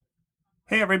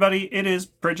Hey everybody, it is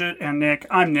Bridget and Nick.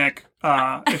 I'm Nick.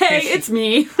 It's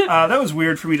me. That was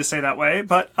weird for me to say that way,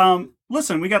 but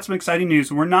listen, we got some exciting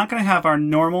news. We're not going to have our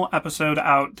normal episode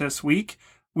out this week.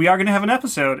 We are going to have an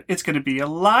episode. It's going to be a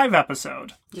live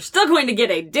episode. You're still going to get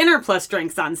a dinner plus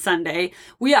drinks on Sunday.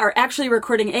 We are actually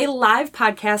recording a live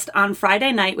podcast on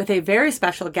Friday night with a very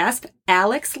special guest,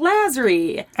 Alex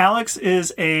Lasry. Alex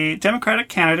is a Democratic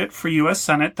candidate for U.S.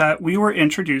 Senate that we were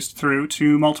introduced through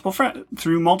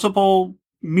multiple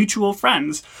mutual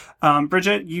friends.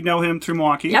 Bridget, you know him through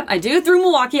Milwaukee. Yep, I do, through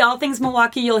Milwaukee. All things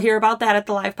Milwaukee, you'll hear about that at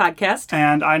the live podcast.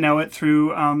 And I know it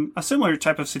through a similar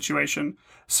type of situation.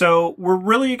 So we're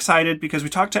really excited because we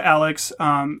talked to Alex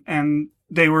and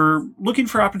they were looking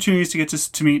for opportunities to get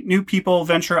to meet new people,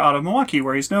 venture out of Milwaukee,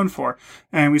 where he's known for.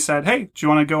 And we said, hey, do you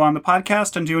want to go on the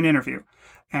podcast and do an interview?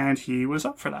 And he was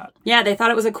up for that. Yeah, they thought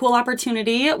it was a cool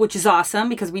opportunity, which is awesome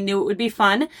because we knew it would be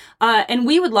fun. And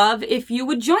we would love if you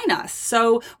would join us.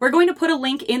 So we're going to put a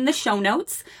link in the show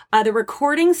notes.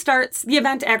 The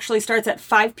event actually starts at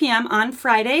 5 p.m. on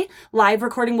Friday. Live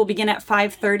recording will begin at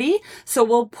 5:30. So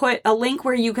we'll put a link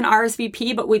where you can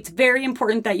RSVP, but it's very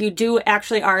important that you do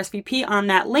actually RSVP on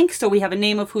that link so we have a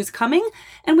name of who's coming.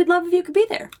 And we'd love if you could be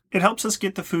there. It helps us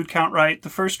get the food count right. The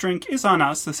first drink is on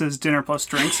us. This is dinner plus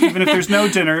drinks. Even if there's no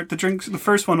dinner, the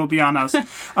first one will be on us.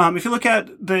 If you look at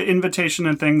the invitation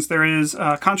and things, there is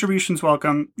contributions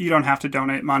welcome. You don't have to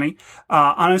donate money.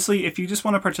 Honestly, if you just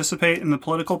want to participate in the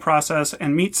political process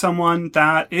and meet someone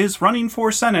that is running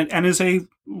for Senate and is a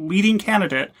leading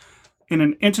candidate in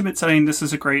an intimate setting, this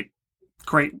is a great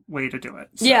way to do it.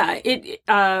 So.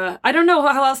 Yeah, I don't know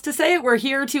how else to say it. We're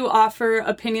here to offer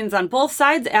opinions on both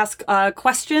sides, ask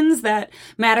questions that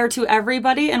matter to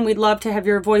everybody, and we'd love to have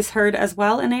your voice heard as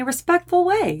well in a respectful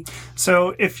way.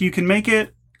 So if you can make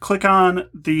it, click on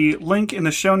the link in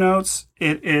the show notes.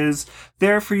 It is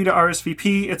there for you to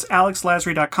RSVP. It's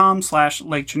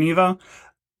alexlasry.com/Lake Geneva.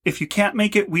 If you can't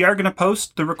make it, we are going to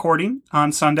post the recording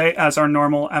on Sunday as our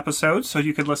normal episode, so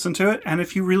you could listen to it. And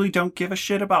if you really don't give a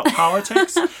shit about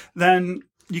politics, then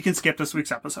you can skip this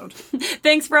week's episode.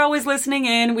 Thanks for always listening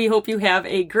in. We hope you have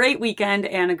a great weekend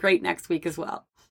and a great next week as well.